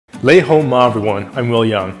Lei hou ma everyone, I'm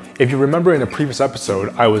Yeung. If you remember in a previous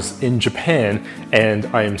episode, I was in Japan and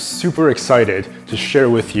I am super excited to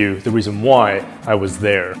share with you the reason why I was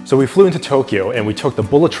there. So we flew into Tokyo and we took the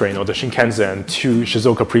bullet train or the Shinkansen to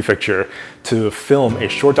Shizuoka Prefecture to film a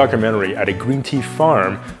short documentary at a green tea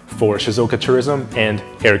farm for Shizuoka Tourism and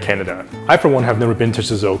Air Canada. I for one have never been to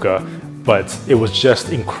Shizuoka, but it was just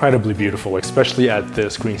incredibly beautiful, especially at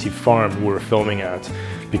this green tea farm we were filming at,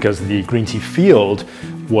 because the green tea field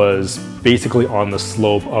was basically on the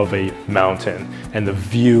slope of a mountain and the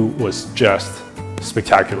view was just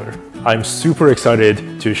spectacular. I'm super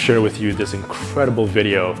excited to share with you this incredible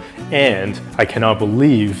video, and I cannot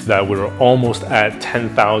believe that we're almost at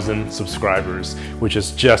 10,000 subscribers, which is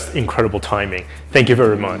just incredible timing. Thank you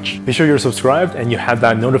very much. Be sure you're subscribed and you have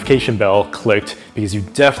that notification bell clicked because you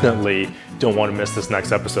definitely don't want to miss this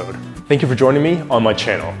next episode. Thank you for joining me on my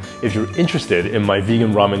channel. If you're interested in my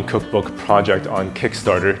vegan ramen cookbook project on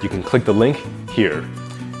Kickstarter, you can click the link here.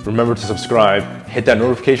 Remember to subscribe, hit that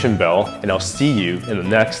notification bell, and I'll see you in the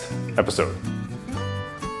next episode.